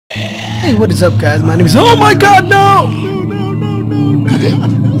Hey, what is up, guys? My name is... Oh my god, no!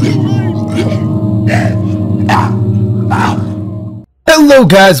 Hello,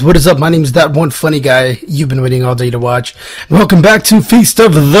 guys. What is up? My name is That One Funny Guy you've been waiting all day to watch. And welcome back to Feast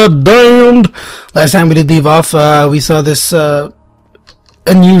of the Damned. Last time we did leave off, we saw this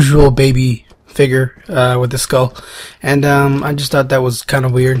unusual baby figure with a skull. And I just thought that was kind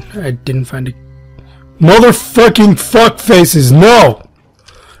of weird. I didn't find it... Motherfucking fuck faces! No!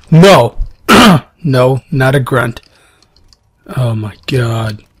 No! No, not a grunt. Oh my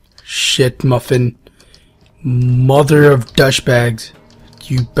god. Shit, Muffin. Mother of douchebags.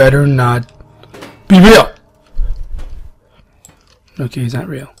 You better not be real! Okay, he's not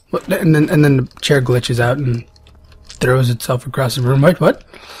real. And then the chair glitches out and throws itself across the room. Wait, what?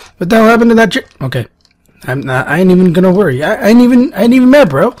 What the hell happened to that chair? Okay. I ain't even gonna worry. I ain't even mad,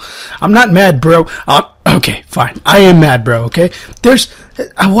 bro. I'm not mad, bro. Okay, fine. I am mad, bro, okay? There's...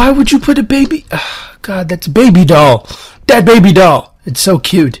 why would you put a baby... Oh, god, that's a baby doll. That baby doll. It's so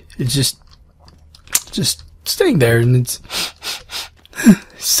cute. It's just staying there, and it's...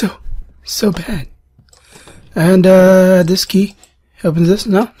 so bad. And, this key opens this?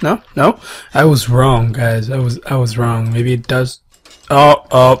 No. I was wrong, guys. I was wrong. Maybe it does...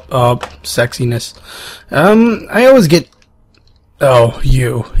 Oh, sexiness. I always get... Oh,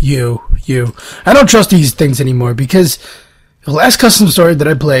 you. I don't trust these things anymore because the last custom story that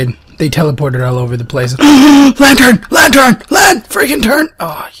I played, they teleported all over the place. Lantern! Freaking turn!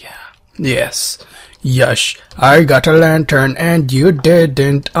 Oh, yeah. Yes. Yush. I got a lantern and you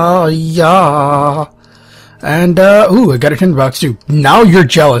didn't. Oh, yeah. And, ooh, I got a tinderbox too. Now you're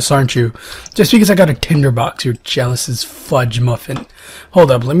jealous, aren't you? Just because I got a tinderbox, you're jealous as fudge, Muffin.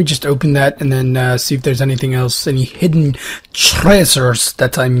 Hold up, let me just open that and then, see if there's anything else, any hidden treasures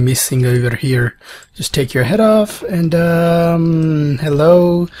that I'm missing over here. Just take your head off and,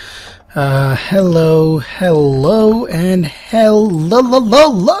 hello, and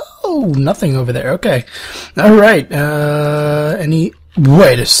hello. Nothing over there, okay. Alright,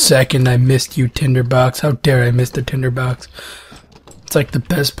 wait a second, I missed you, tinderbox. How dare I miss the tinderbox? It's like the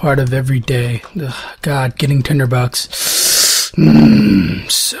best part of every day. Ugh, god, getting tinderbox.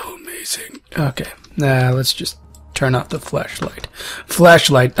 So amazing. Okay, now let's just turn off the flashlight.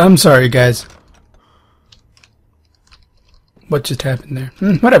 I'm sorry, guys. What just happened there?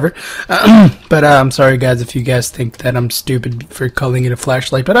 Whatever. But I'm sorry, guys, if you guys think that I'm stupid for calling it a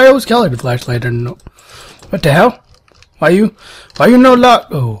flashlight. But I always call it a flashlight. I don't know. What the hell? Why you no lock?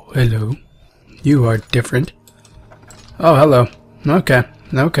 Oh, hello. You are different. Oh, hello. Okay.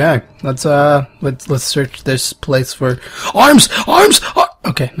 Let's search this place for arms.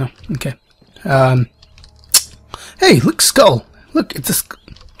 Okay, no. Okay. Hey, look, skull. Look, it's a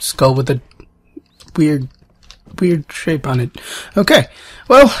skull with a weird shape on it. Okay.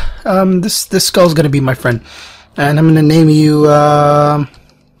 Well, this skull's gonna be my friend, and I'm gonna name you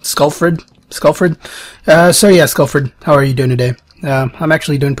Skullford. So yeah, Skullford, how are you doing today? I'm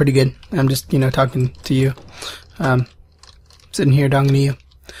actually doing pretty good. I'm just, talking to you. Sitting here talking to you.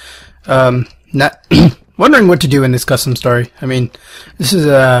 Not wondering what to do in this custom story. I mean, this is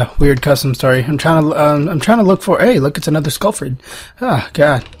a weird custom story. I'm trying to look for... Hey, look, it's another Skullford. Ah,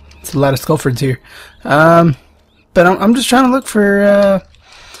 god. It's a lot of Skullfords here. But I'm just trying to look for, a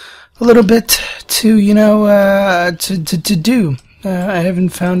little bit to, to do. I haven't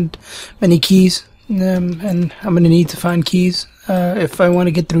found many keys, and I'm gonna need to find keys if I want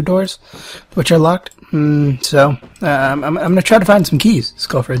to get through doors, which are locked. So I'm gonna try to find some keys,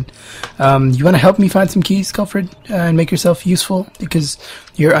 Skullford. You want to help me find some keys, Skullford, and make yourself useful because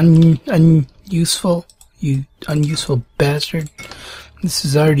you're unuseful, you unuseful bastard. This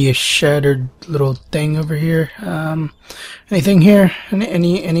is already a shattered little thing over here. Anything here?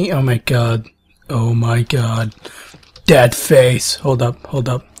 Any? Oh my god! That face. Hold up.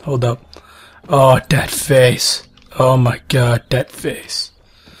 Oh, that face. Oh my god, that face.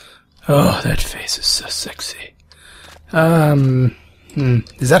 Oh, that face is so sexy.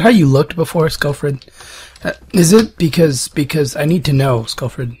 Is that how you looked before, Skullford? Is it? Because I need to know,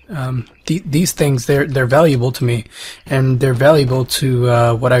 Skullford. These things, they're valuable to me, and they're valuable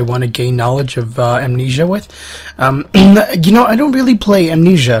to what I want to gain knowledge of Amnesia with. I don't really play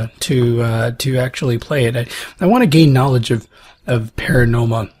Amnesia to actually play it. I want to gain knowledge of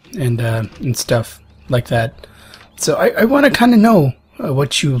Paranorma and stuff like that. So I want to kind of know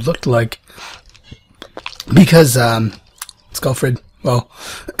what you looked like, because Skullford, well,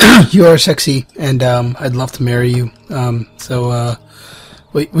 you are sexy, and I'd love to marry you.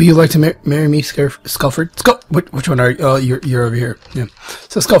 Wait, will you like to marry me, Skullford? Which one are you? Oh, you're over here. Yeah.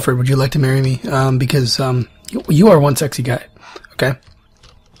 So Skullford, would you like to marry me? Because you are one sexy guy. Okay.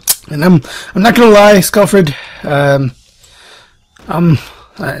 And I'm not gonna lie, Skullford.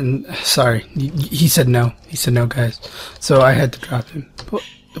 Sorry. He said no. He said no, guys. So I had to drop him.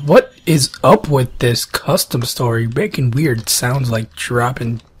 What is up with this custom story? Making weird sounds like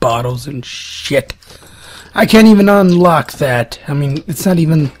dropping bottles and shit. I can't even unlock that. I mean, it's not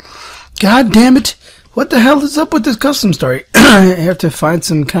even... God damn it! What the hell is up with this custom story? I have to find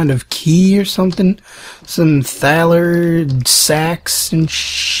some kind of key or something. Some Thaler sacks and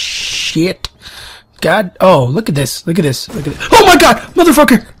shit. God... Oh, look at this. Look at this. Look at this. Oh my god!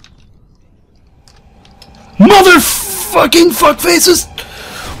 Motherfucker! Motherfucking fuckfaces!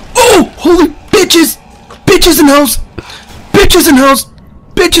 Oh! Holy bitches! Bitches and hoes! Bitches and hoes!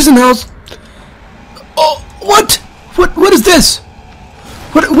 Bitches and hoes! Oh! What? What is this?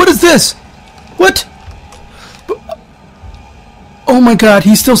 What is this? What? Oh my god,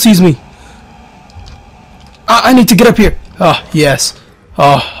 he still sees me. I need to get up here. Oh, yes.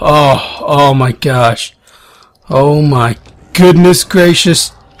 Oh my gosh. Oh my goodness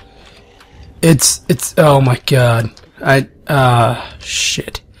gracious. It's, oh my god.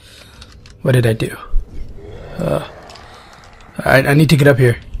 Shit. What did I do? I need to get up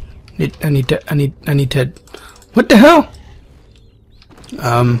here. I need to, what the hell?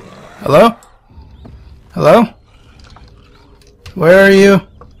 Hello? Hello? Where are you?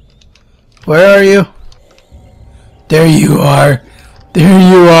 Where are you? There you are. There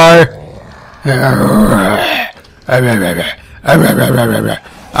you are.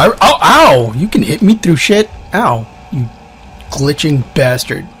 Oh, ow! You can hit me through shit? Ow. You glitching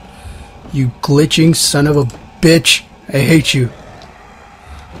bastard. You glitching son of a bitch. I hate you.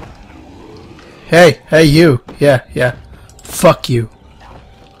 Hey, you. Yeah. Fuck you.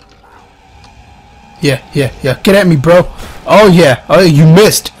 Yeah. Get at me, bro. Oh, yeah. Oh, you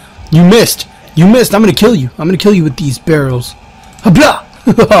missed. You missed. I'm gonna kill you. I'm gonna kill you with these barrels. Habla!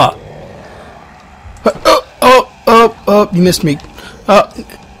 Oh, you missed me.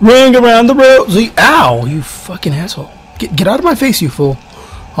 Ring around the rosy. Ow, you fucking asshole. Get out of my face, you fool.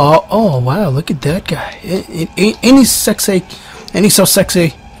 Oh, wow, look at that guy. Ain't he sexy? Ain't he so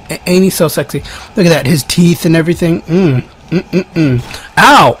sexy? Ain't he so sexy? Look at that, his teeth and everything.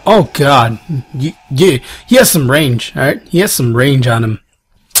 Ow! Oh, God. Yeah, he has some range, alright? He has some range on him.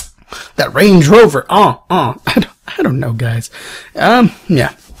 That Range Rover. I don't know, guys.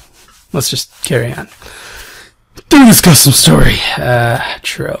 Yeah. Let's just carry on. Through this custom story.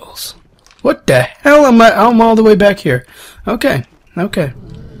 Trolls. What the hell am I? I'm all the way back here. Okay.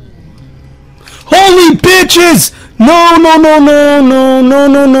 Holy bitches! No.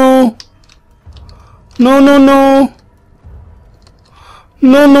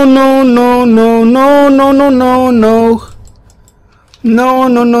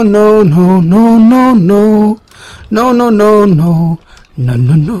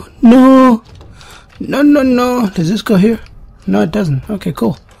 No. Does this go here? No, it doesn't. Okay,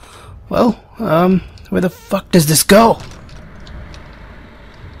 cool. Well, where the fuck does this go?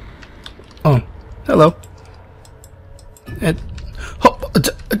 Oh, hello.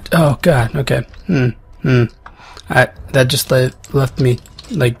 Oh God. Okay. That just left me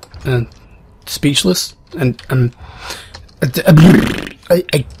like speechless, and I'm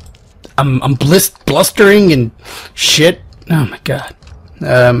blustering and shit. Oh my god.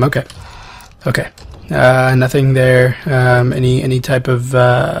 Okay. Nothing there. Any type of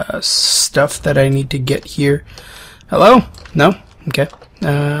stuff that I need to get here? Hello? No? Okay.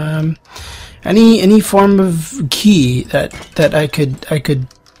 Any form of key that I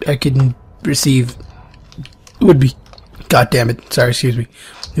could receive would be, god damn it, sorry, excuse me,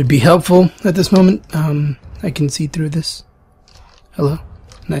 would be helpful at this moment. I can see through this. Hello?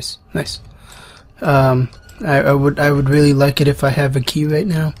 Nice. I would really like it if I have a key right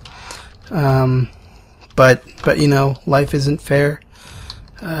now. But you know, life isn't fair.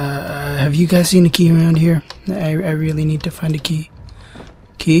 Have you guys seen a key around here? I really need to find a key.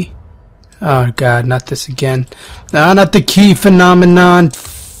 Key? Oh god, not this again. No, not the key phenomenon.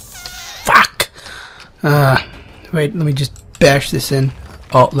 Fuck! Wait, let me just bash this in.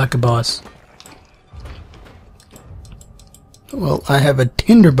 Oh, like a boss. Well, I have a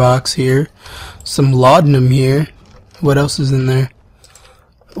tinderbox here. Some laudanum here. What else is in there?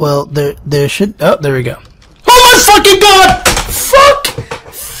 Well, there should... Oh, there we go. Oh my fucking god! Fuck!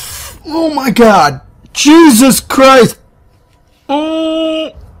 Oh my god! Jesus Christ!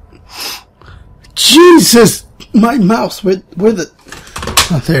 Oh... Jesus! My mouse, where the...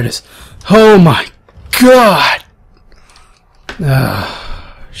 Oh, there it is. Oh my god!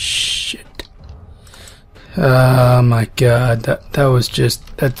 Oh, shit. Oh my god, that was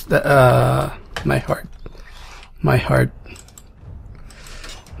just... That's... my heart.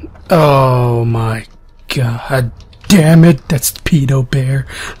 Oh my god damn it, that's Pedo Bear.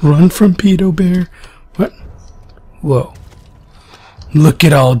 Run from Pedo Bear. What? Whoa. Look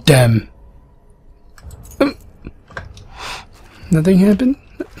at all them. Nothing happened?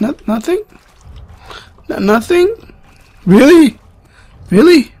 Nothing? Nothing? Really?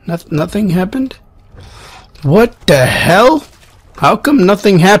 Really? Nothing happened? What the hell? How come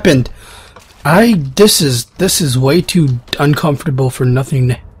nothing happened? This is way too uncomfortable for nothing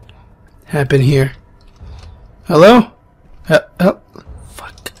to happen here. Hello?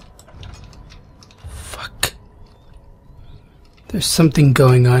 Fuck. Fuck. There's something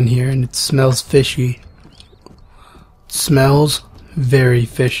going on here and it smells fishy. It smells very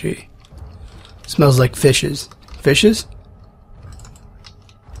fishy. It smells like fishes. Fishes?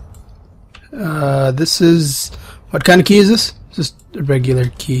 This is... What kind of key is this? Just a regular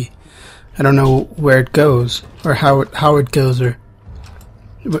key. I don't know where it goes, or how it goes, or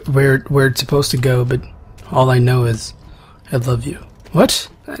where it's supposed to go, but all I know is I love you. What?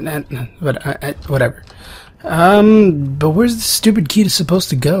 Whatever. But where's the stupid key supposed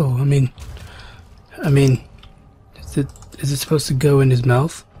to go? I mean, is it supposed to go in his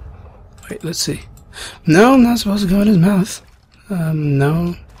mouth? Wait, let's see. No, not supposed to go in his mouth.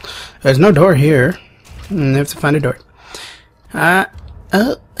 No. There's no door here. I have to find a door.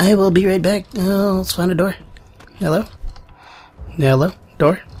 Oh, I will be right back. Oh, let's find a door. Hello? Hello?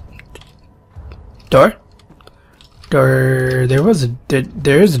 Door? Door? Door... There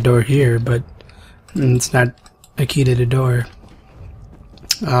is a door here, but it's not a key to the door.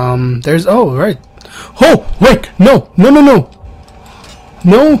 There's... Oh, right. Oh, wait! No! No, no, no!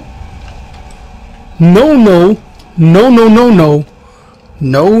 No! No, no! No, no, no, no!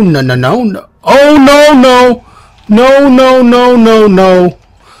 No, no, no, no, no! Oh, no, no! No, no, no, no, no!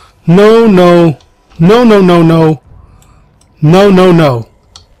 No, no! No, no, no, no! No, no, no!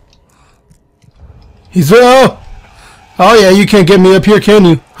 He's... Oh! Oh, yeah, you can't get me up here, can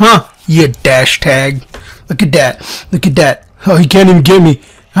you? Huh? You dash tag. Look at that. Look at that. Oh, he can't even get me.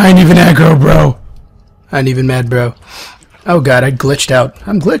 I ain't even aggro, bro. I ain't even mad, bro. Oh, God, I glitched out.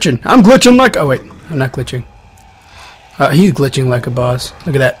 I'm glitching. I'm glitching like... Oh, wait. I'm not glitching. He's glitching like a boss.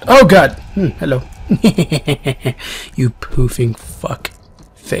 Look at that. Oh, God. Hello. You poofing fuck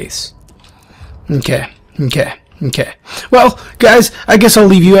face. Okay. Okay. Okay. Well, guys, I guess I'll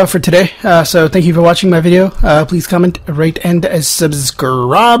leave you out for today. So thank you for watching my video. Please comment, rate, and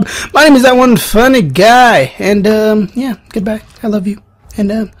subscribe. My name is That One Funny Guy. And, yeah, goodbye. I love you.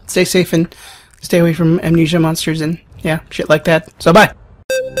 And, stay safe and stay away from amnesia monsters and, yeah, shit like that. So, bye.